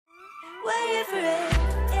for it,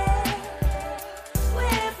 yeah. We're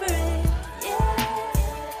here for it, yeah.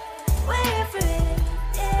 We're here for it,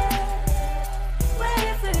 yeah. We're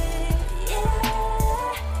here for it, yeah.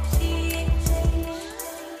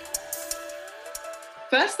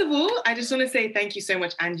 First of all, I just want to say thank you so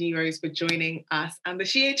much, Angie Rose, for joining us and the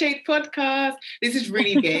SheHH podcast. This is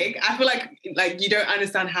really big. I feel like you don't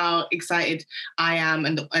understand how excited I am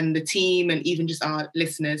and the team and even just our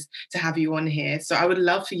listeners to have you on here. So I would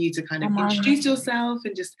love for you to kind of introduce yourself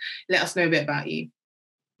and just let us know a bit about you.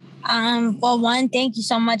 Well, one, thank you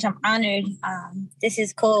so much. I'm honored. This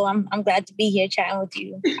is cool. I'm glad to be here chatting with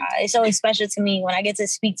you. It's always special to me when I get to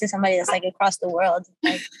speak to somebody that's like across the world.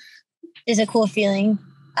 Like, it's a cool feeling.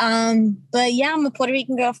 But yeah, I'm a Puerto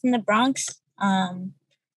Rican girl from the Bronx. I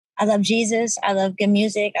love Jesus. I love good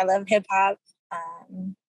music. I love hip hop.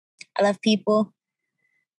 I love people.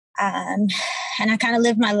 And I kind of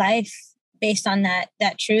live my life based on that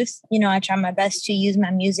truth. You know, I try my best to use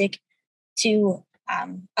my music to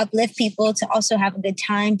uplift people, to also have a good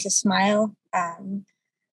time, to smile,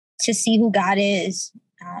 to see who God is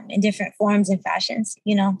in different forms and fashions,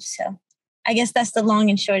 you know. So I guess that's the long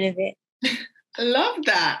and short of it. I love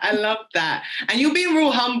that. And you're being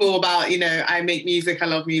real humble about, you know, I make music, I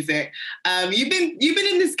love music. You've been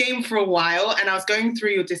in this game for a while, and I was going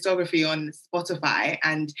through your discography on Spotify,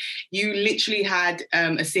 and you literally had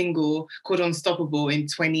a single called Unstoppable in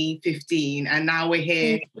 2015, and now we're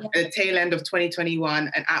here at the tail end of 2021.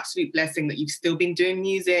 An absolute blessing that you've still been doing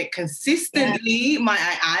music consistently, might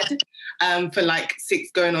I add, for like 7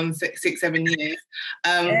 years.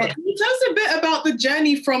 But can you tell us a bit about the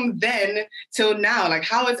journey from then till now? Like,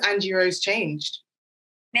 how has Angie Rose changed?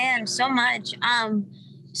 Man, so much.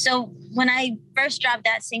 So when I first dropped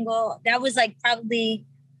that single, that was like probably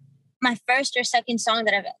my first or second song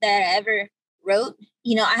that I ever wrote.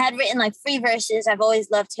 You know, I had written like free verses. I've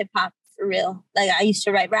always loved hip hop for real. Like, I used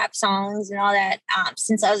to write rap songs and all that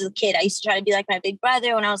since I was a kid. I used to try to be like my big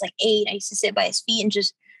brother. When I was like 8, I used to sit by his feet and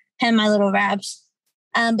just pen my little raps.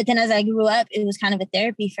 But then as I grew up, it was kind of a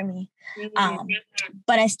therapy for me.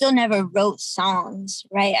 But I still never wrote songs,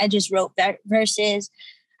 right? I just wrote verses.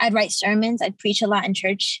 I'd write sermons. I'd preach a lot in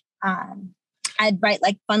church. I'd write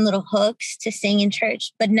like fun little hooks to sing in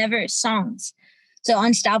church, but never songs. So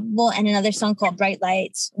Unstoppable and another song called Bright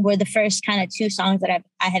Lights were the first kind of 2 songs that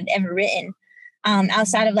I had ever written,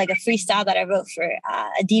 outside of like a freestyle that I wrote for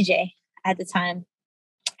a DJ at the time.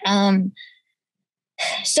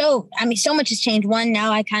 So, I mean, so much has changed. One,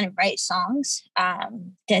 now I kind of write songs.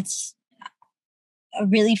 That's a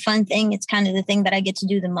really fun thing. It's kind of the thing that I get to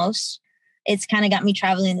do the most. It's kind of got me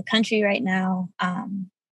traveling the country right now.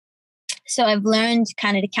 So I've learned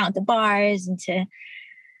kind of to count the bars and to,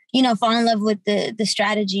 you know, fall in love with the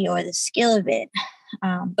strategy or the skill of it.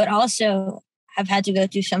 But also I've had to go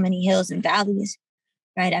through so many hills and valleys,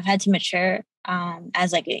 right? I've had to mature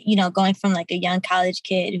as like, going from like a young college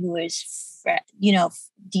kid who was, you know,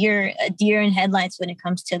 deer in headlights when it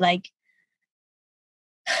comes to like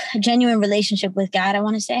a genuine relationship with God, I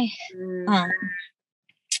want to say.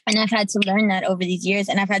 And I've had to learn that over these years,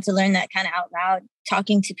 and I've had to learn that kind of out loud,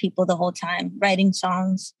 talking to people the whole time, writing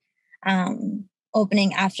songs,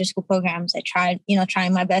 opening after school programs. I tried,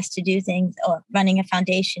 trying my best to do things, or running a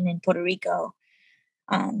foundation in Puerto Rico.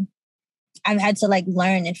 I've had to like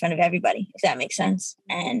learn in front of everybody, if that makes sense.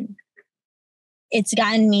 And it's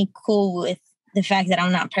gotten me cool with the fact that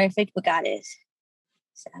I'm not perfect, but God is.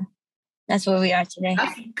 So that's where we are today.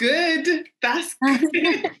 That's good.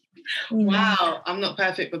 Wow, I'm not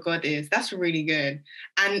perfect, but God is. That's really good.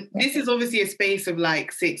 And this is obviously a space of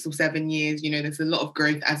like 6 or 7 years. You know, there's a lot of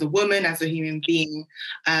growth as a woman, as a human being.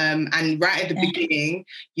 And right at the beginning,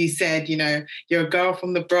 you said, you know, you're a girl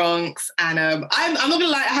from the Bronx. And I'm not gonna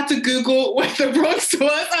lie, I had to Google where the Bronx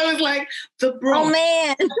was. I was like, the Bronx. Oh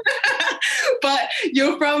man. But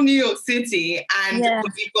you're from New York City, and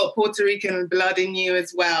you've got Puerto Rican blood in you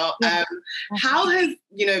as well. How has,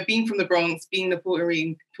 being from the Bronx, being the Puerto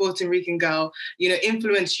Rican girl,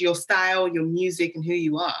 influenced your style, your music, and who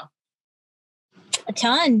you are? A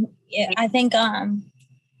ton. Yeah, I think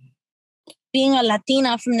being a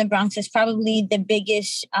Latina from the Bronx is probably the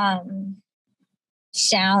biggest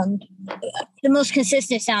sound, the most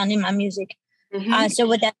consistent sound in my music. Mm-hmm. So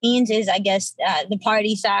what that means is, I guess, the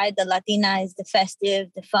party side, the Latina is the festive,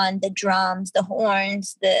 the fun, the drums, the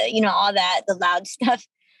horns, all that, the loud stuff.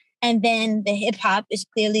 And then the hip hop is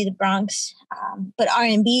clearly the Bronx. But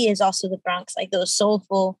R&B is also the Bronx, like those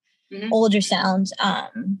soulful, older sounds.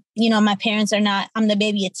 My parents are not, I'm the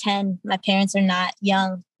baby of 10. My parents are not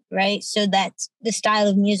young, right? So that's the style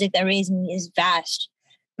of music that raised me is vast.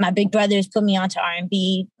 my big brothers put me onto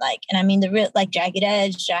R&B, like, and I mean the real, like Jagged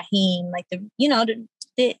Edge, Jaheim, like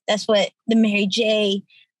that's what the Mary J.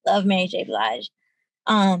 Love Mary J. Blige.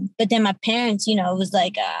 But then my parents, it was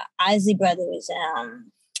like Isley Brothers,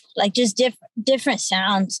 like just different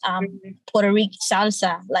sounds. Puerto Rican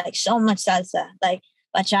salsa, like so much salsa, like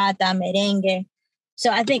bachata, merengue. So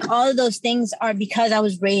I think all of those things are because I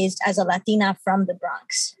was raised as a Latina from the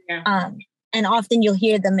Bronx. Yeah. And often you'll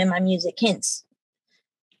hear them in my music hints.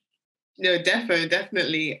 No,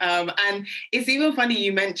 definitely. And it's even funny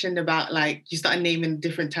you mentioned about like you started naming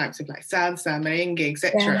different types of like salsa, merengue,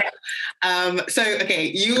 etc. Yeah. So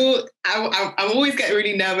okay, I'm always getting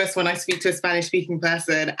really nervous when I speak to a Spanish-speaking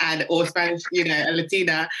person or Spanish, a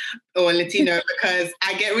Latina or a Latino because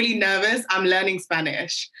I get really nervous. I'm learning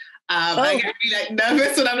Spanish. I get really like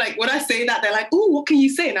nervous when I'm like, when I say that, they're like, "Oh, what can you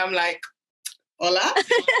say?" And I'm like, hola.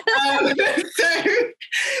 So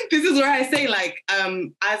this is where I say, like,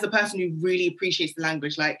 as a person who really appreciates the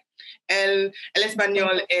language, like, el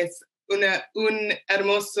español es un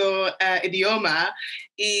hermoso idioma,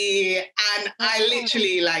 and I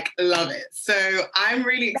literally like love it. So I'm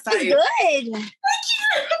really excited. That's good.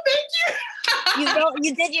 Thank you.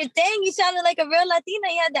 You did your thing. You sounded like a real Latina.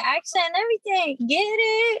 You had the accent and everything. Get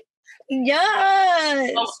it?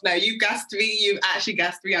 Yes. Oh, no, you gassed me. You've actually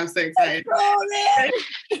gassed me. I'm so excited.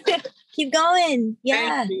 Keep going.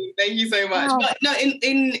 Yeah. Thank you so much. Wow. But no,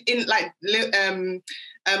 in like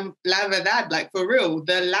La Verdad, like for real,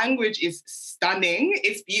 the language is stunning.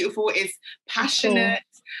 It's beautiful. It's passionate.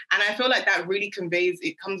 Cool. And I feel like that really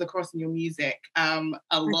it comes across in your music a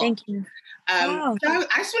lot. Thank you. Wow. So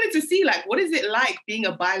I just wanted to see, like, what is it like being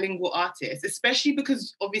a bilingual artist, especially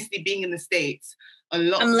because obviously being in the States, a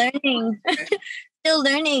lot. I'm learning, still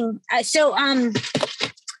learning. I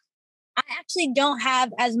actually don't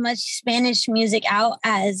have as much Spanish music out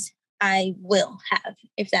as I will have,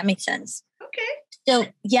 if that makes sense. Okay. So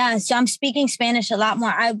I'm speaking Spanish a lot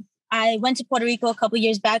more. I went to Puerto Rico a couple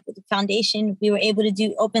years back with the foundation. We were able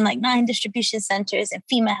to open like 9 distribution centers, and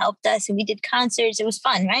FEMA helped us, and we did concerts. It was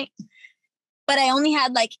fun, right? But I only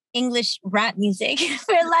had like English rap music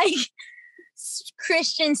for like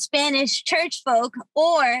Christian Spanish church folk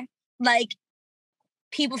or like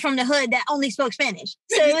people from the hood that only spoke Spanish.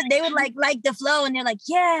 So they would like the flow, and they're like,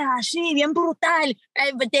 yeah, sí, bien brutal.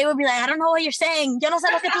 Right? But they would be like, I don't know what you're saying. Yo no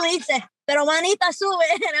sé lo que tú dices, pero Juanita sube.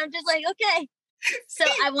 And I'm just like, okay. So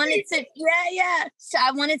I wanted to, So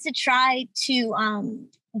I wanted to try to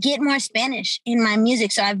get more Spanish in my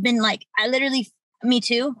music. So I've been like, me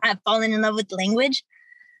too. I've fallen in love with the language.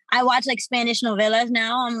 I watch like Spanish novelas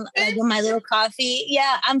now. I'm like with my little coffee.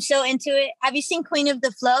 Yeah, I'm so into it. Have you seen Queen of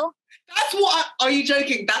the Flow? Are you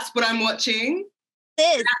joking? That's what I'm watching?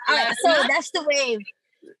 So that's the wave.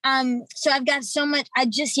 So I've got so much. I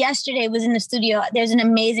just yesterday was in the studio. There's an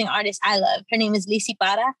amazing artist I love. Her name is Lizzy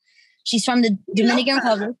Para. She's from the Dominican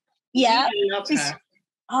Republic. Yeah. I love her.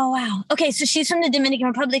 Oh, wow. Okay, so she's from the Dominican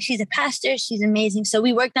Republic. She's a pastor. She's amazing. So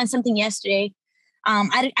we worked on something yesterday.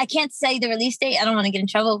 I can't say the release date. I don't want to get in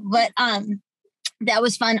trouble, but that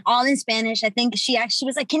was fun. All in Spanish. I think she actually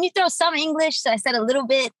was like, can you throw some English? So I said a little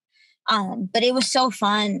bit, but it was so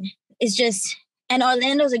fun. It's just, and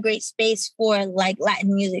Orlando's a great space for like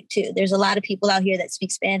Latin music too. There's a lot of people out here that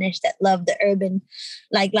speak Spanish that love the urban,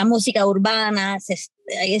 like la música urbana.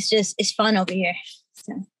 It's fun over here.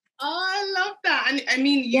 So. Oh, I love that. And I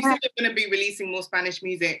mean, you said you're going to be releasing more Spanish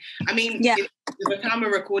music. I mean, the time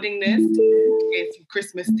we're recording this, it's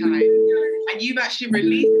Christmas time. And you've actually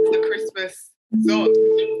released the Christmas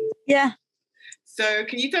song. Yeah. So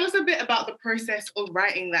can you tell us a bit about the process of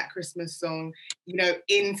writing that Christmas song,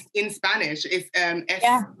 in Spanish? It's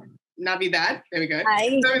Navidad. There we go.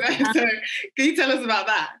 So can you tell us about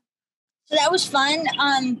that? So that was fun.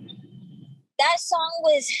 That song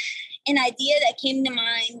was an idea that came to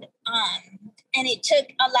mind, and it took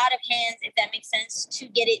a lot of hands, if that makes sense, to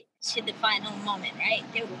get it to the final moment, right?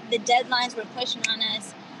 The deadlines were pushing on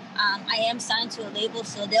us. I am signed to a label,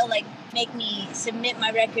 so they'll like make me submit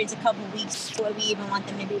my records a couple weeks before we even want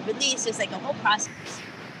them to be released. It's like a whole process.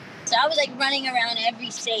 So I was like running around every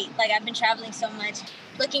state. Like I've been traveling so much,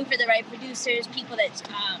 looking for the right producers, people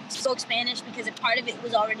that spoke Spanish, because a part of it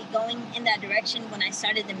was already going in that direction when I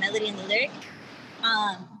started the melody and the lyric.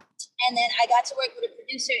 And then I got to work with a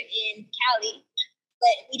producer in Cali,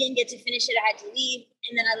 but we didn't get to finish it. I had to leave.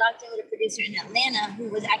 And then I locked in with a producer in Atlanta who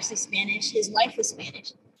was actually Spanish. His wife was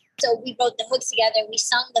Spanish. So we wrote the hook together. We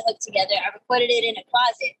sung the hook together. I recorded it in a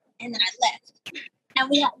closet, and then I left. And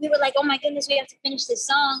we were like, oh my goodness, we have to finish this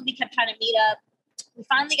song. We kept trying to meet up. We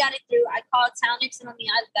finally got it through. I called Sound Mix and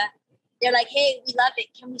Alta, they're like, hey, we love it.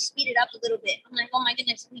 Can we speed it up a little bit? I'm like, oh my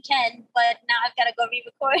goodness, we can, but now I've got to go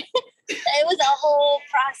re-record. It was a whole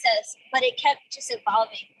process, but it kept just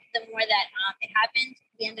evolving. The more that it happened,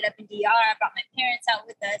 we ended up in DR. I brought my parents out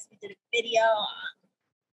with us. We did a video.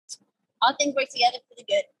 All things work together for the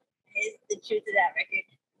good is the truth of that record.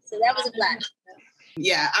 So that was a blast.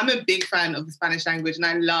 Yeah, I'm a big fan of the Spanish language, and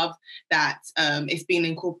I love that it's been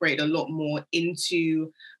incorporated a lot more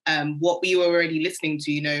into what we were already listening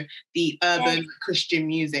to, you know, the urban Christian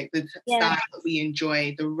music, the style that we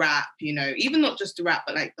enjoy, the rap, you know, even not just the rap,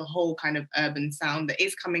 but like the whole kind of urban sound that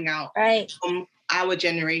is coming out from our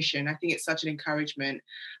generation. I think it's such an encouragement.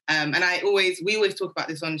 And we always talk about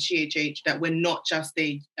this on CHH, that we're not just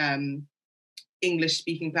a English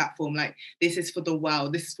speaking platform. Like, this is for the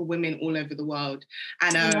world. This is for women all over the world.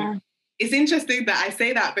 And it's interesting that I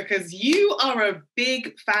say that because you are a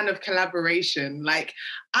big fan of collaboration. Like,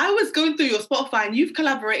 I was going through your Spotify and you've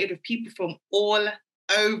collaborated with people from all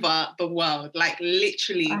over the world, like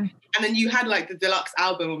literally. And then you had like the deluxe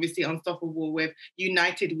album, obviously Unstoppable, with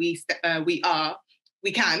United We Are.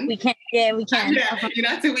 We can. Yeah, we can. Yeah,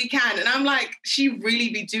 United We Can. And I'm like, she really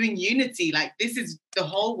be doing unity. Like, this is the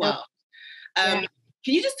whole world. Can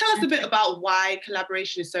you just tell us a bit about why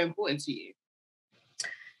collaboration is so important to you?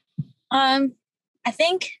 I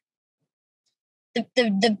think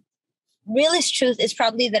the realest truth is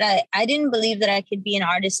probably that I didn't believe that I could be an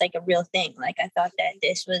artist, like a real thing. Like, I thought that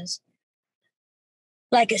this was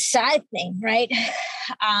like a side thing, right?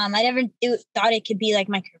 I never thought it could be like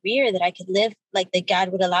my career, that I could live, like that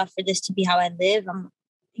God would allow for this to be how I live.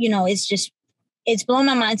 You know, it's blown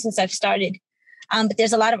my mind since I've started. But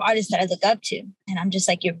there's a lot of artists that I look up to, and I'm just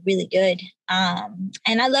like, you're really good.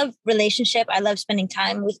 And I love relationship. I love spending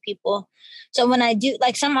time with people. So when I do,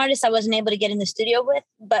 like, some artists I wasn't able to get in the studio with,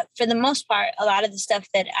 but for the most part, a lot of the stuff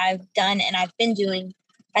that I've done and I've been doing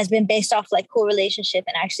has been based off like cool relationship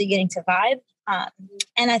and actually getting to vibe.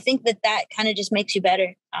 And I think that kind of just makes you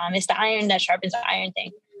better. It's the iron that sharpens the iron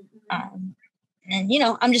thing. And, you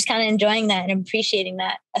know, I'm just kind of enjoying that and appreciating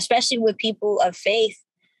that, especially with people of faith.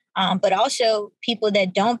 But also people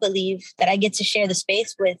that don't believe, that I get to share the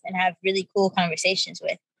space with and have really cool conversations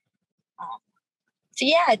with. So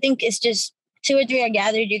yeah, I think it's just 2 or 3 are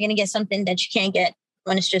gathered, you're going to get something that you can't get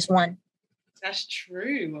when it's just one. That's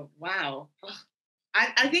true. Wow.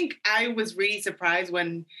 I think I was really surprised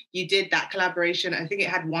when you did that collaboration. I think it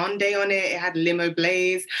had One Day on it. It had Limo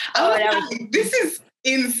Blaze. This is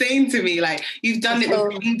insane to me. Like, you've done it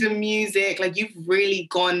with Kingdom Music. Like, you've really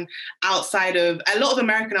gone outside of a lot of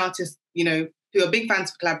American artists, you know, who are big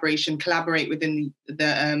fans of collaboration, collaborate within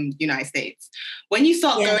the United States. When you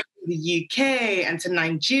start going to the UK and to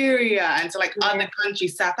Nigeria and to like other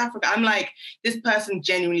countries, South Africa, I'm like, this person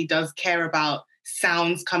genuinely does care about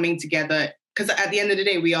sounds coming together. Because at the end of the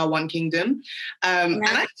day, we are one kingdom. And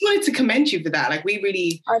I just wanted to commend you for that. Like, we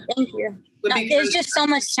really... Oh, thank you. There's just so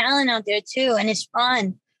much talent out there, too. And it's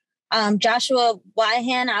fun. Joshua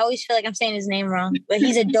Wyhan, I always feel like I'm saying his name wrong. But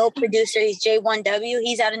he's a dope producer. He's J1W.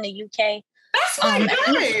 He's out in the UK. That's my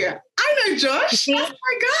guy. I know Josh. That's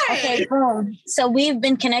my guy. Okay, boom. So we've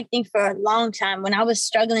been connecting for a long time. When I was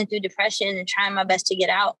struggling through depression and trying my best to get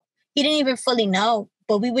out, he didn't even fully know.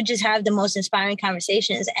 But we would just have the most inspiring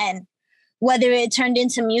conversations. And whether it turned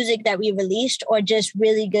into music that we released or just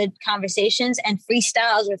really good conversations and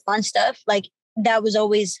freestyles or fun stuff, like, it was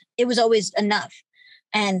always enough.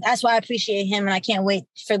 And that's why I appreciate him. And I can't wait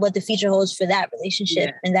for what the future holds for that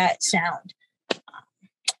relationship and that sound.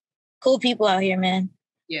 Cool people out here, man.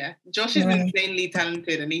 Yeah. Josh is insanely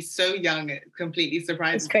talented and he's so young. It completely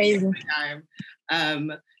surprises me every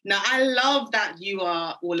time. Now, I love that you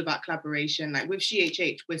are all about collaboration. Like, with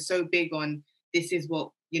CHH, we're so big on this is what,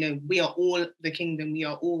 you know, we are all the kingdom. We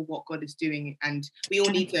are all what God is doing, and we all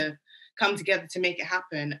need to come together to make it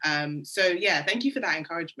happen. So yeah, thank you for that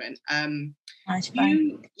encouragement.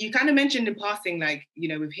 You kind of mentioned in passing, like, you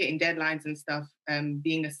know, with hitting deadlines and stuff,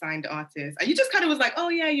 being a signed artist, and you just kind of was like, oh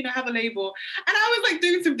yeah, you know, have a label. And I was like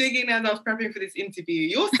doing some digging as I was prepping for this interview.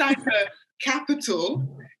 You're signed to Capital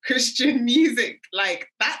Christian Music. Like,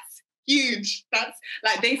 that's huge. That's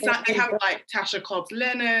like, they have like Tasha Cobbs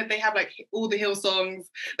Leonard, they have like all the Hillsongs,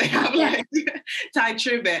 they have like Ty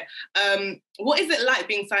Tribbett. What is it like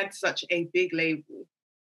being signed to such a big label?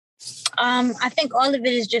 I think all of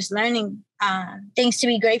it is just learning, things to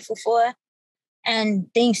be grateful for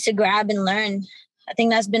and things to grab and learn. I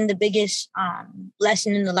think that's been the biggest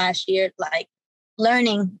lesson in the last year. Like,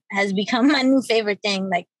 learning has become my new favorite thing,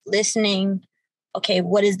 like listening. Okay,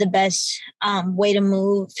 what is the best way to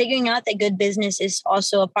move? Figuring out that good business is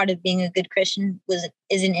also a part of being a good Christian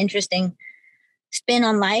is an interesting spin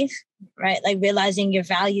on life, right? Like realizing your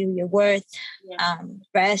value, your worth, Yeah.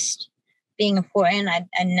 rest, being important.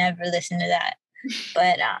 I never listened to that,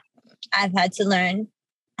 but I've had to learn.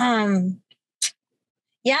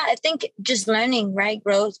 Yeah, I think just learning, right?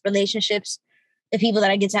 Growth, relationships, the people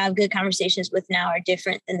that I get to have good conversations with now are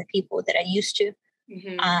different than the people that I used to.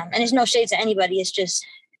 Mhm. And it's no shade to anybody. It's just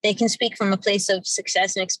they can speak from a place of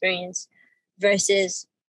success and experience versus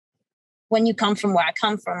when you come from where I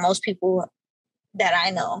come from. Most people that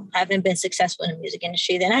I know haven't been successful in the music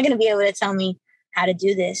industry. They're not going to be able to tell me how to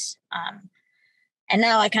do this. And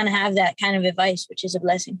now I kind of have that kind of advice, which is a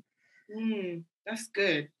blessing. That's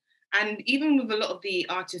good. And even with a lot of the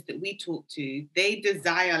artists that we talk to, they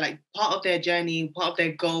desire, like, part of their journey, part of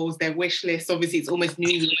their goals, their wish list, obviously it's almost New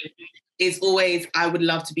Year, is always, I would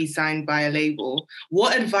love to be signed by a label.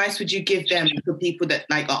 What advice would you give them for people that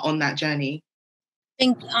like are on that journey? I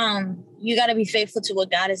think you got to be faithful to what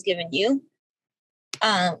God has given you.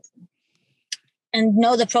 And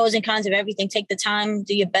know the pros and cons of everything. Take the time,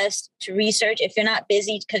 do your best to research. If you're not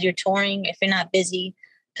busy because you're touring, if you're not busy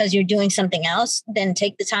because you're doing something else, then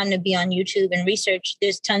take the time to be on YouTube and research.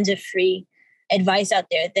 There's tons of free advice out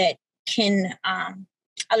there that can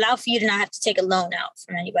allow for you to not have to take a loan out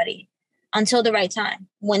from anybody until the right time.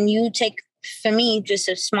 When you take, for me, just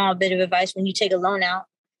a small bit of advice, when you take a loan out,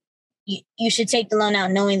 you should take the loan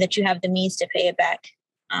out knowing that you have the means to pay it back.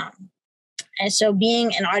 And so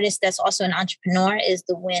being an artist that's also an entrepreneur is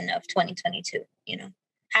the win of 2022,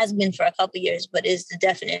 has been for a couple of years, but is the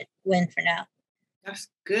definite win for now. That's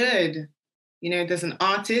good. There's an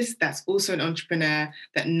artist that's also an entrepreneur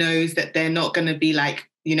that knows that they're not going to be like,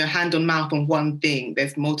 hand on mouth on one thing.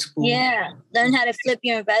 There's multiple. Yeah. Learn how to flip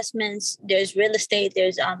your investments. There's real estate,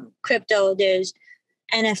 there's crypto, there's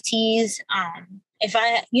NFTs. If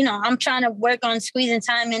I'm trying to work on squeezing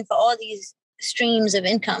time in for all these streams of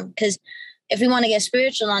income, because if we want to get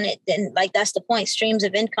spiritual on it, then like that's the point. Streams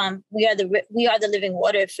of income. We are the living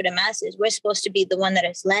water for the masses. We're supposed to be the one that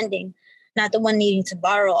is lending, not the one needing to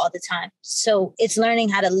borrow all the time. So it's learning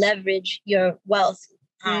how to leverage your wealth,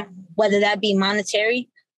 whether that be monetary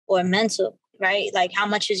or mental, right? Like, how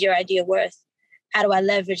much is your idea worth? How do I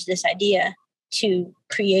leverage this idea to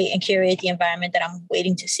create and curate the environment that I'm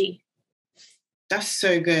waiting to see? That's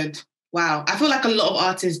so good. Wow. I feel like a lot of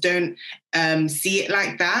artists don't see it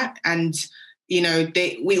like that. And,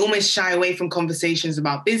 we almost shy away from conversations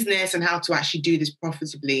about business and how to actually do this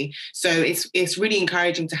profitably. So it's really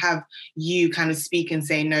encouraging to have you kind of speak and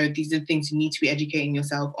say, no, these are the things you need to be educating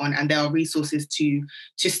yourself on. And there are resources to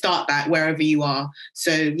start that wherever you are.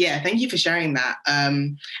 So, yeah, thank you for sharing that.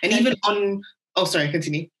 And even on, oh, sorry,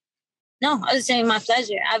 continue. No, I was saying my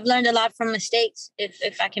pleasure. I've learned a lot from mistakes,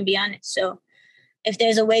 if I can be honest. So if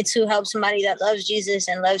there's a way to help somebody that loves Jesus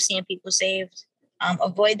and loves seeing people saved,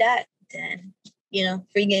 avoid that, then,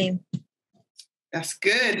 free game. That's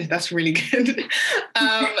good. That's really good.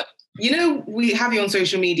 We have you on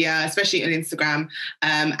social media, especially on Instagram,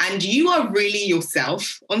 and you are really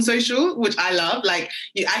yourself on social, which I love. Like,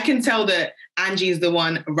 I can tell that Angie is the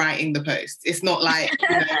one writing the post. It's not like,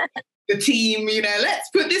 the team, let's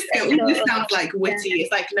put this, this sounds like witty.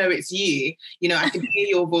 It's like, no, it's you. I can hear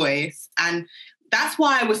your voice. And that's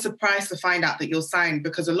why I was surprised to find out that you're signed,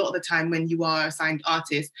 because a lot of the time when you are a signed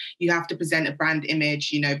artist, you have to present a brand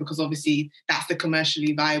image, because obviously that's the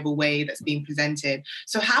commercially viable way that's being presented.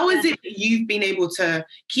 So how is it that you've been able to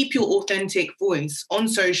keep your authentic voice on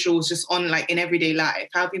socials, just on like in everyday life?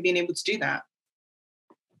 How have you been able to do that?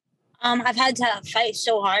 I've had to fight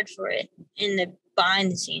so hard for it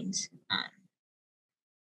behind the scenes.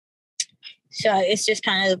 So it's just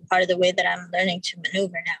kind of part of the way that I'm learning to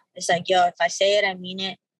maneuver now. It's like, if I say it, I mean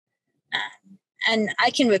it. And I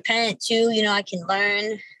can repent too, I can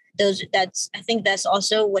learn I think that's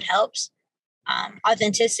also what helps.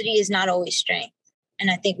 Authenticity is not always strength.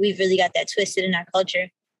 And I think we've really got that twisted in our culture.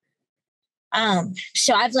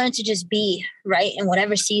 So I've learned to just be right in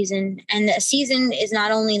whatever season. And the season is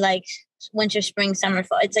not only like winter, spring, summer,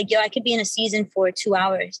 fall. It's like, I could be in a season for 2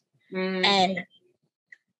 hours. And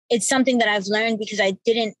it's something that I've learned because I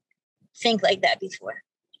didn't think like that before,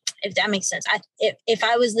 if that makes sense. If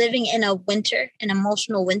I was living in an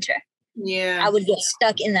emotional winter, I would get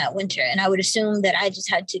stuck in that winter. And I would assume that I just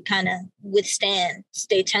had to kind of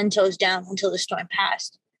stay 10 toes down until the storm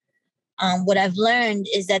passed. What I've learned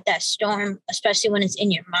is that storm, especially when it's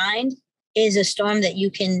in your mind, is a storm that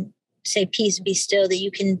you can say, peace, be still, that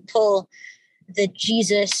you can pull that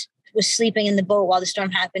Jesus was sleeping in the boat while the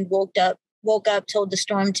storm happened, woke up, told the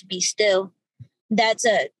storm to be still. That's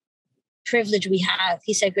a privilege we have.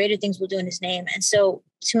 He said, greater things we'll do in his name. And so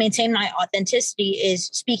to maintain my authenticity is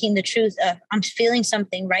speaking the truth of I'm feeling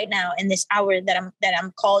something right now in this hour that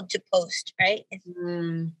I'm called to post, right?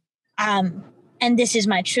 And this is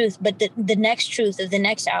my truth. But the next truth of the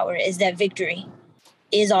next hour is that victory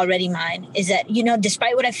is already mine. Is that,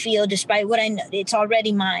 despite what I feel, despite what I know, it's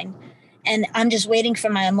already mine. And I'm just waiting for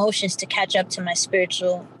my emotions to catch up to my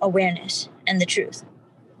spiritual awareness and the truth.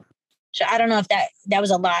 So I don't know if that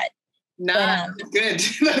was a lot. Nah, that's good.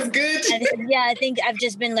 That's good. I think I've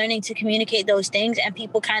just been learning to communicate those things, and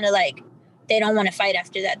people kind of like, they don't want to fight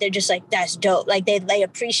after that. They're just like, that's dope. Like they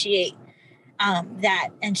appreciate that.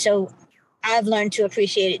 And so I've learned to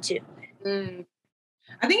appreciate it too.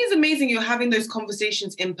 I think it's amazing you're having those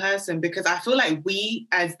conversations in person, because I feel like we,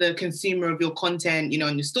 as the consumer of your content,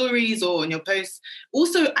 on your stories or on your posts,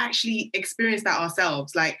 also actually experience that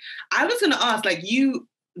ourselves. Like, I was going to ask, like, you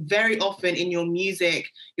very often in your music,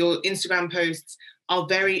 your Instagram posts are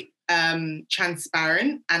very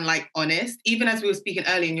transparent and like honest. Even as we were speaking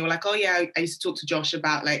earlier, and you're like, oh yeah, I used to talk to Josh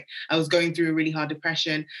about like, I was going through a really hard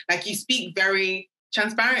depression. Like, you speak very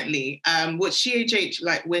transparently, what CHH,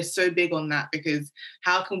 like, we're so big on that, because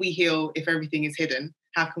how can we heal if everything is hidden?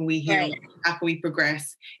 How can we heal? Right. How can we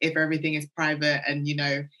progress if everything is private and,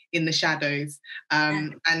 in the shadows?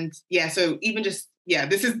 And yeah, so even just,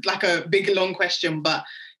 this is like a big, long question, but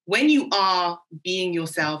when you are being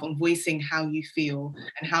yourself and voicing how you feel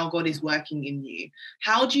and how God is working in you,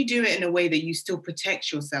 how do you do it in a way that you still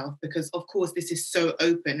protect yourself? Because of course, this is so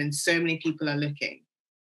open and so many people are looking.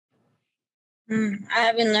 I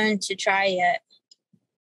haven't learned to try yet.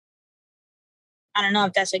 I don't know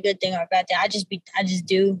if that's a good thing or a bad thing. I just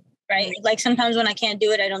do, right? Like sometimes when I can't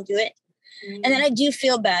do it, I don't do it. And then I do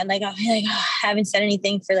feel bad. Like I feel like, I haven't said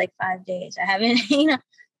anything for like 5 days. I haven't,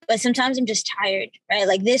 but sometimes I'm just tired, right?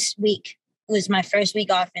 Like this week was my first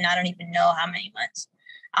week off and I don't even know how many months.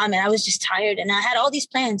 And I was just tired and I had all these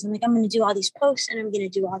plans. I'm like, I'm going to do all these posts and I'm going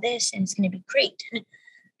to do all this and it's going to be great.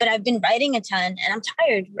 But I've been writing a ton and I'm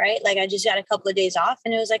tired, right? Like I just got a couple of days off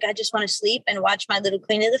and it was like, I just want to sleep and watch my little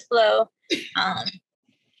Queen of the Flow.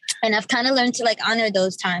 And I've kind of learned to like honor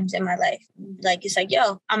those times in my life. Like, it's like,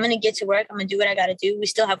 yo, I'm going to get to work. I'm going to do what I got to do. We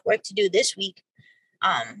still have work to do this week.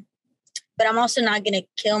 But I'm also not going to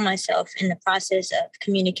kill myself in the process of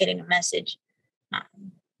communicating a message.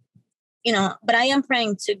 But I am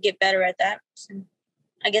praying to get better at that. So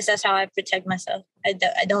I guess that's how I protect myself. I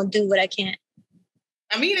don't do what I can't.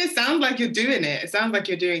 I mean, it sounds like you're doing it. It sounds like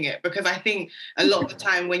you're doing it, because I think a lot of the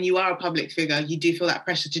time when you are a public figure, you do feel that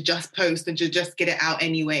pressure to just post and to just get it out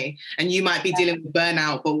anyway. And you might be dealing with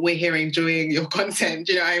burnout, but we're here enjoying your content.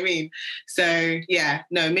 Do you know what I mean? So yeah,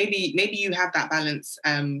 no, maybe you have that balance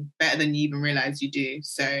better than you even realize you do.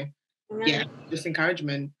 So yeah, just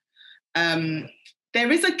encouragement. There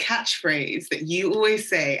is a catchphrase that you always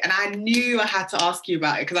say, and I knew I had to ask you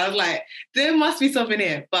about it because I was like, there must be something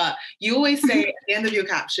here. But you always say at the end of your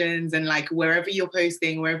captions and like wherever you're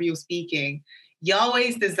posting, wherever you're speaking,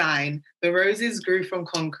 Yahweh's design, the roses grew from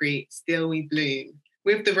concrete, still we bloom,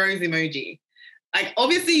 with the rose emoji. Like,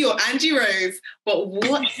 obviously you're Angie Rose, but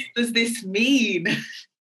what does this mean?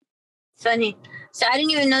 Funny. So I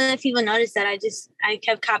didn't even know that people noticed that. I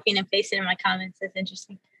kept copying and pasting in my comments. That's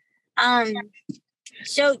interesting.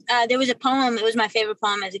 So there was a poem. It was my favorite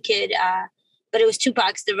poem as a kid, but it was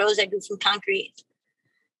Tupac's "The Rose That Grew from Concrete."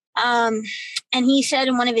 And he said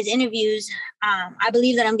in one of his interviews, I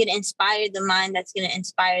believe that I'm going to inspire the mind that's going to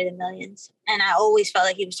inspire the millions. And I always felt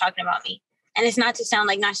like he was talking about me. And it's not to sound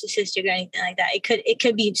like narcissistic or anything like that. It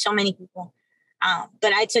could be so many people.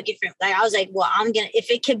 But I took it from, like, I was like, well, if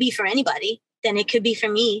it could be for anybody, then it could be for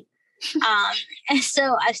me. And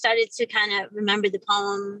so I started to kind of remember the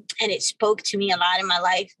poem, and it spoke to me a lot in my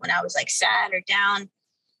life when I was like sad or down.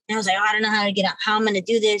 And I was like, oh, I don't know how I'm going to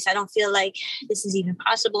do this. I don't feel like this is even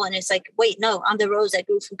possible. And it's like, wait, no, I'm the rose that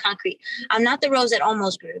grew from concrete. I'm not the rose that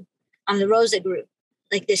almost grew. I'm the rose that grew.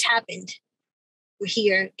 Like, this happened. We're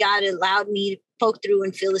here. God allowed me to poke through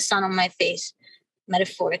and feel the sun on my face,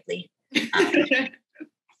 metaphorically.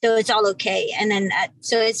 So it's all okay. And then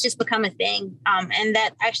so it's just become a thing. And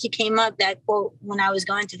that actually came up, that quote, when I was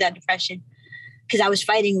going through that depression, because I was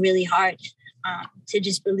fighting really hard to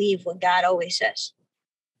just believe what God always says.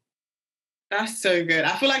 That's so good.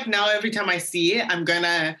 I feel like now every time I see it, I'm going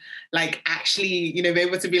to like actually, be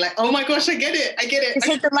able to be like, oh my gosh, I get it. Just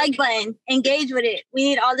hit the like button, engage with it. We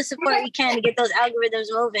need all the support we can to get those algorithms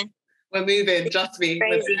moving. We're moving, just me.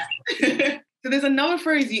 Crazy. So there's another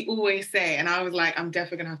phrase you always say, and I was like, I'm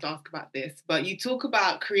definitely going to have to ask about this, but you talk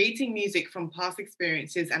about creating music from past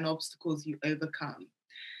experiences and obstacles you overcome.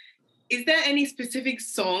 Is there any specific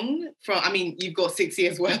song you've got 6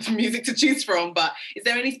 years worth of music to choose from, but is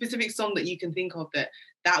there any specific song that you can think of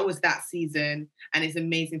that was that season, and it's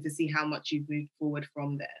amazing to see how much you've moved forward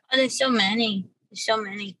from there. Oh, there's so many. There's so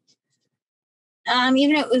many.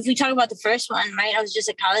 Even if we talk about the first one, right? I was just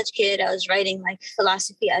a college kid. I was writing like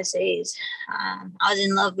philosophy essays. I was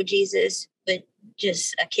in love with Jesus, but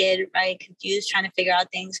just a kid, right? Confused, trying to figure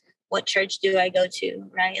out things. What church do I go to,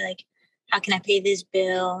 right? Like, how can I pay this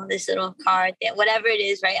bill, this little card, that whatever it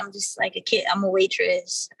is, right? I'm just like a kid. I'm a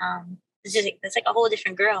waitress. It's like a whole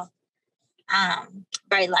different girl.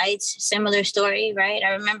 Bright Lights, similar story, right? I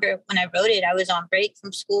remember when I wrote it, I was on break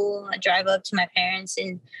from school. I drive up to my parents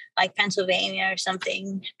in like Pennsylvania or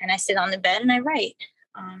something, and I sit on the bed and I write.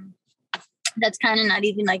 That's kind of not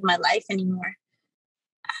even like my life anymore.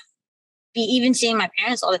 Even seeing my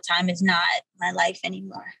parents all the time is not my life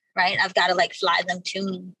anymore, right? I've got to like fly them to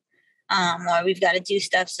me, or we've got to do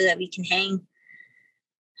stuff so that we can hang.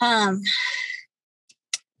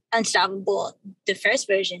 Unstoppable, the first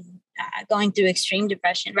version, going through extreme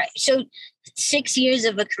depression, right? So 6 years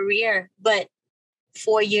of a career, but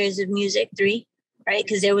 4 years of music, 3, right?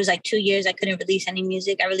 Because there was like 2 years I couldn't release any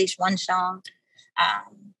music. I released one song.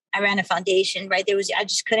 I ran a foundation, right? I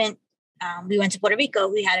just couldn't. We went to Puerto Rico.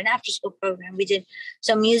 We had an after school program.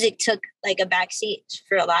 So music took like a backseat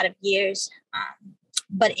for a lot of years.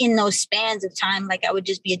 But in those spans of time, like I would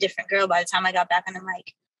just be a different girl by the time I got back on the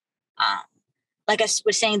mic. Like I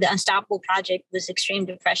was saying, the Unstoppable project was extreme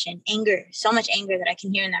depression, anger, so much anger that I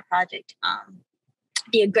can hear in that project.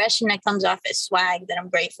 The aggression that comes off as swag that I'm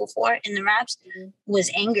grateful for in the raps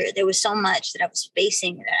was anger. There was so much that I was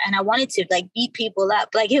facing, and I wanted to like beat people up.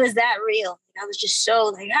 Like it was that real. I was just so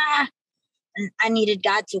like, and I needed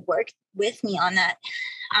God to work with me on that.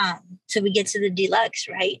 So we get to the deluxe,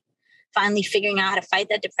 right? Finally figuring out how to fight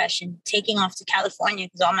that depression, taking off to California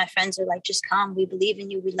because all my friends are like, just come. We believe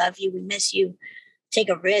in you. We love you. We miss you. Take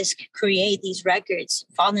a risk, create these records,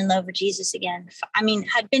 fall in love with Jesus again. I mean,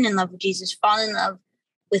 I'd been in love with Jesus, fall in love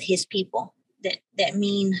with his people that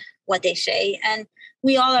mean what they say. And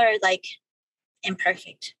we all are like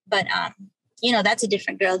imperfect, but that's a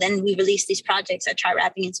different girl. Then we released these projects. I tried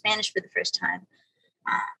rapping in Spanish for the first time.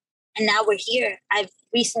 And now we're here. I've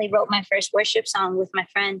recently wrote my first worship song with my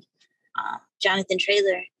friend, Jonathan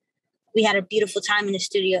Traylor. We had a beautiful time in the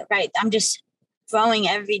studio, right? I'm just growing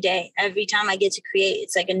every day. Every time I get to create,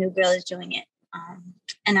 it's like a new girl is doing it.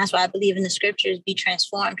 And that's why I believe in the scriptures, be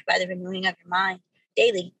transformed by the renewing of your mind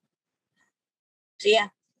daily. So, yeah.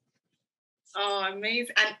 Oh,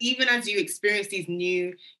 amazing. And even as you experience these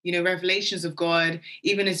new, revelations of God,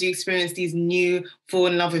 even as you experience these new fall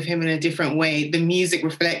in love with him in a different way, the music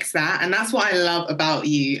reflects that. And that's what I love about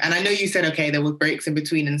you. And I know you said, okay, there were breaks in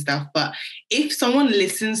between and stuff, but if someone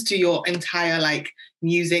listens to your entire like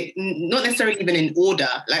music, not necessarily even in order,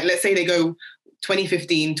 like let's say they go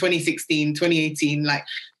 2015, 2016, 2018, like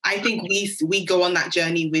I think we go on that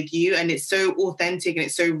journey with you, and it's so authentic and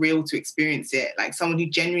it's so real to experience it. Like someone who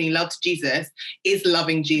genuinely loves Jesus is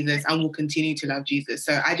loving Jesus and will continue to love Jesus.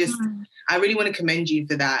 So I really want to commend you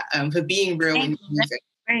for that, for being real in music.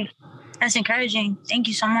 Great. That's encouraging. Thank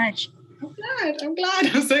you so much. I'm glad.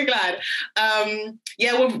 I'm so glad.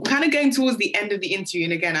 We're kind of going towards the end of the interview.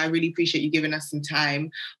 And again, I really appreciate you giving us some time.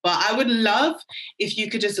 But I would love if you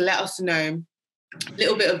could just let us know a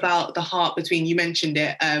little bit about the heart between, you mentioned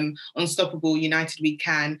it, Unstoppable, United We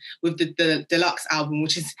Can, with the deluxe album,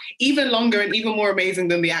 which is even longer and even more amazing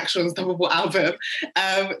than the actual Unstoppable album.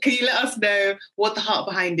 Can you let us know what the heart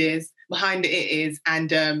behind it is,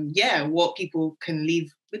 and what people can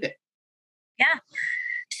leave with it? Yeah.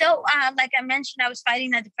 So, like I mentioned, I was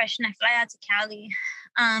fighting that depression. I fly out to Cali.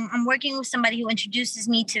 I'm working with somebody who introduces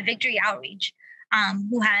me to Victory Outreach,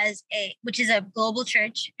 which is a global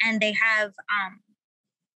church, and they have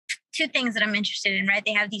two things that I'm interested in, right?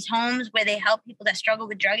 They have these homes where they help people that struggle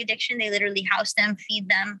with drug addiction. They literally house them, feed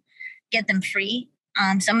them, get them free.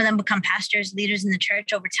 Some of them become pastors, leaders in the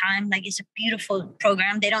church over time. Like it's a beautiful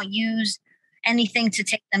program. They don't use anything to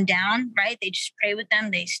take them down, right? They just pray with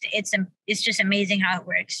them. It's just amazing how it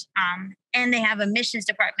works. And they have a missions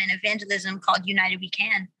department, evangelism, called United We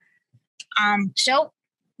Can. So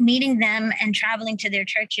meeting them and traveling to their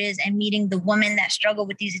churches and meeting the women that struggle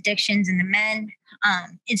with these addictions and the men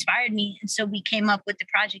inspired me. And so we came up with the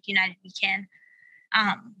project United We Can,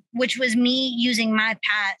 which was me using my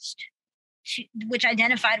past, which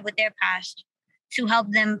identified with their past, to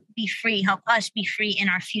help them be free, help us be free in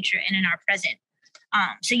our future and in our present.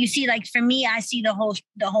 So you see, like for me, I see the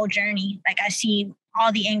whole journey. Like I see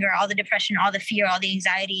all the anger, all the depression, all the fear, all the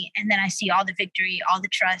anxiety, and then I see all the victory, all the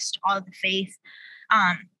trust, all the faith.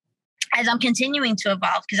 As I'm continuing to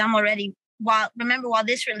evolve, because I'm already, while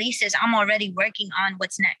this releases, I'm already working on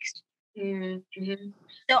what's next. Mm-hmm.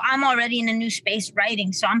 So I'm already in a new space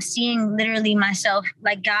writing. So I'm seeing literally myself,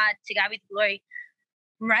 like God, to God be the glory,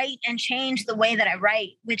 write and change the way that I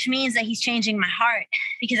write, which means that he's changing my heart,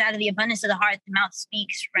 because out of the abundance of the heart, the mouth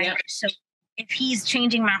speaks, right? Yep. So if he's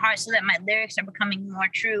changing my heart so that my lyrics are becoming more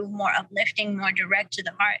true, more uplifting, more direct to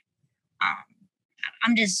the heart,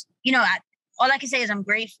 I'm just, all I can say is I'm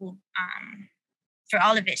grateful for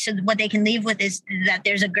all of it. So what they can leave with is that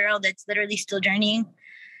there's a girl that's literally still journeying,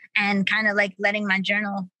 and kind of like letting my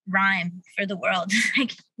journal rhyme for the world,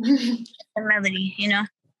 like the melody,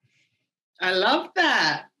 I love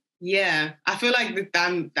that. Yeah, I feel like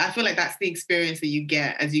that's the experience that you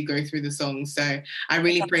get as you go through the song. So I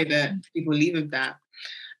really pray that people leave with that.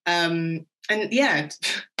 And yeah,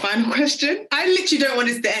 final question. I literally don't want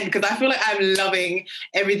this to end because I feel like I'm loving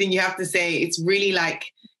everything you have to say. It's really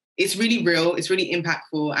real. It's really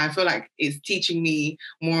impactful. I feel like it's teaching me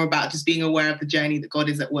more about just being aware of the journey that God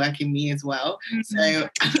is at work in me as well. Mm-hmm. So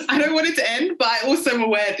I don't want it to end, but I also am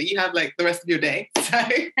aware that you have like the rest of your day. So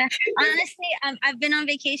honestly, I've been on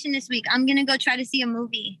vacation this week. I'm gonna go try to see a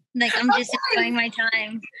movie. Like I'm just enjoying my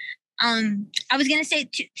time. I was gonna say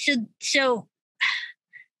so.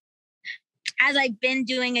 As I've been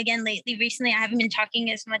doing again recently, I haven't been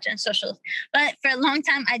talking as much on socials, but for a long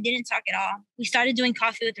time, I didn't talk at all. We started doing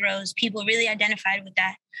Coffee with Rose. People really identified with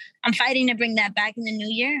that. I'm fighting to bring that back in the new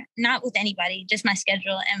year, not with anybody, just my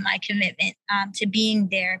schedule and my commitment to being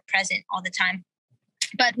there present all the time.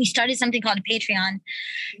 But we started something called a Patreon,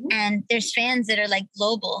 and there's fans that are like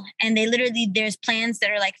global, and there's plans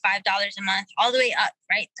that are like $5 a month, all the way up,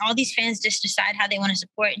 right? All these fans just decide how they want to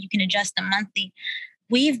support. You can adjust them monthly.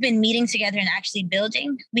 We've been meeting together and actually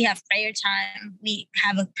building. We have prayer time. We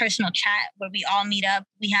have a personal chat where we all meet up.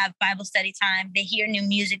 We have Bible study time. They hear new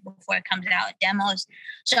music before it comes out, demos.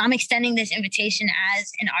 So I'm extending this invitation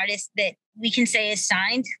as an artist that we can say is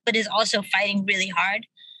signed, but is also fighting really hard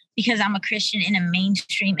because I'm a Christian in a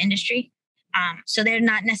mainstream industry. So they're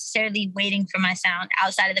not necessarily waiting for my sound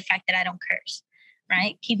outside of the fact that I don't curse,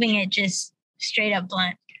 right? Keeping it just straight up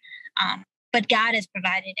blunt. But God has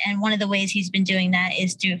provided. And one of the ways he's been doing that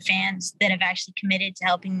is through fans that have actually committed to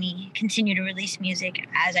helping me continue to release music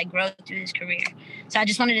as I grow through this career. So I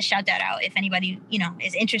just wanted to shout that out. If anybody,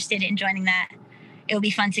 is interested in joining that, it would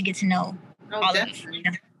be fun to get to know all definitely.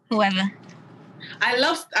 Of whoever. I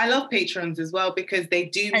love patrons as well because they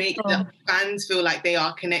do make the fans feel like they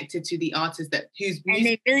are connected to the artist and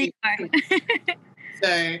they really are.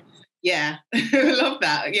 So yeah, I love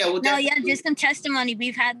that. Yeah, just some testimony.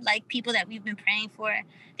 We've had like people that we've been praying for.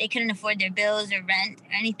 They couldn't afford their bills or rent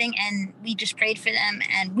or anything, and we just prayed for them,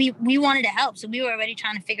 and we wanted to help. So we were already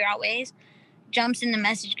trying to figure out ways. Jumps in the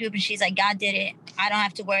message group, and she's like, "God did it. I don't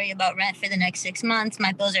have to worry about rent for the next 6 months.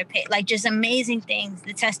 My bills are paid." Like just amazing things.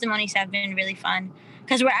 The testimonies have been really fun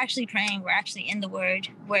because we're actually praying. We're actually in the Word.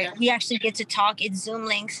 We actually get to talk. It's Zoom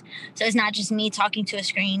links, so it's not just me talking to a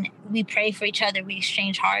screen. We pray for each other. We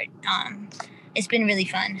exchange heart. It's been really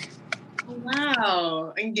fun.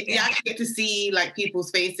 Wow. And you actually get to see like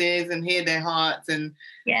people's faces and hear their hearts, and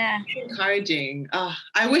it's encouraging.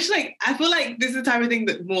 I feel like this is the type of thing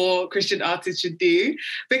that more Christian artists should do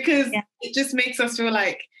because it just makes us feel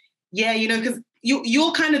like, because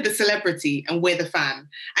you're kind of the celebrity and we're the fan.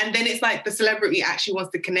 And then it's like the celebrity actually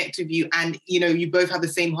wants to connect with you, and you both have the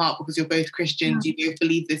same heart because you're both Christians, you both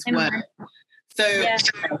believe this word. So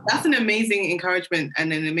that's an amazing encouragement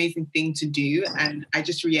and an amazing thing to do. And I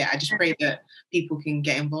just pray that people can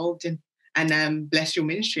get involved and bless your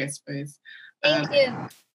ministry, I suppose. Thank you.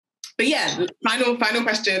 But yeah, final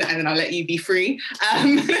question, and then I'll let you be free.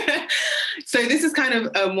 So this is kind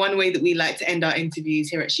of one way that we like to end our interviews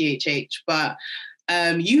here at GHH. But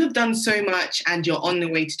you have done so much and you're on the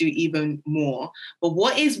way to do even more. But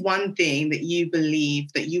what is one thing that you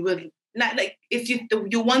believe that you would like if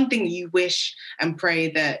your one thing you wish and pray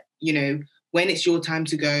that when it's your time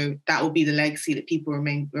to go, that will be the legacy that people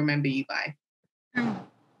remember you by? That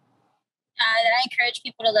I encourage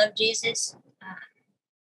people to love Jesus,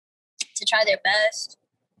 to try their best,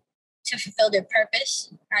 to fulfill their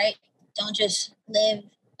purpose, right? Don't just live,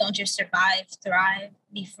 don't just survive, thrive,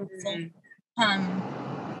 be fruitful.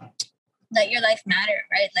 Let your life matter,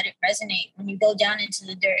 right? Let it resonate. When you go down into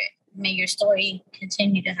the dirt, may your story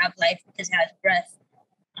continue to have life because it has breath.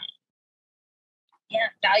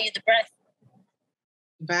 Value the breath.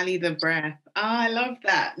 Value the breath. Oh, I love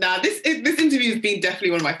that. Now, this interview has been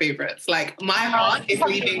definitely one of my favorites. Like, my heart is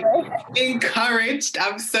leaving encouraged.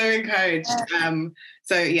 I'm so encouraged.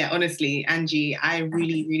 So, yeah, honestly, Angie, I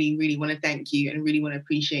really, really, really want to thank you and really want to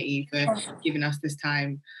appreciate you for giving us this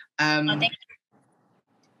time. Thank you.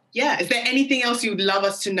 Yeah, is there anything else you'd love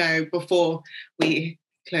us to know before we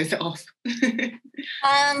close it off.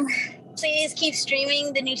 Please keep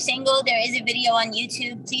streaming the new single. There is a video on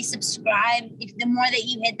YouTube. Please subscribe. If the more that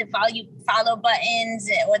you hit the follow buttons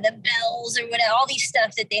or the bells or whatever, all these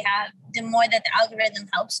stuff that they have, the more that the algorithm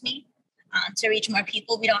helps me to reach more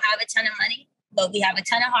people. We don't have a ton of money, but we have a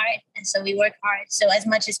ton of heart, and so we work hard. So as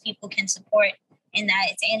much as people can support in that,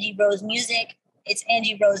 it's Angie Rose Music. It's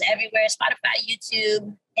Angie Rose everywhere: Spotify,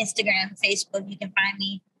 YouTube, Instagram, Facebook. You can find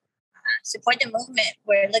me. Support the movement.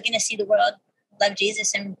 We're looking to see the world love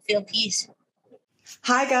Jesus and feel peace.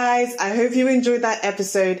 Hi guys, I hope you enjoyed that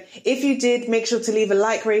episode. If you did, make sure to leave a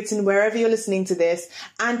like rating wherever you're listening to this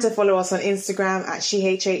and to follow us on Instagram at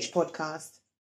SheHH Podcast.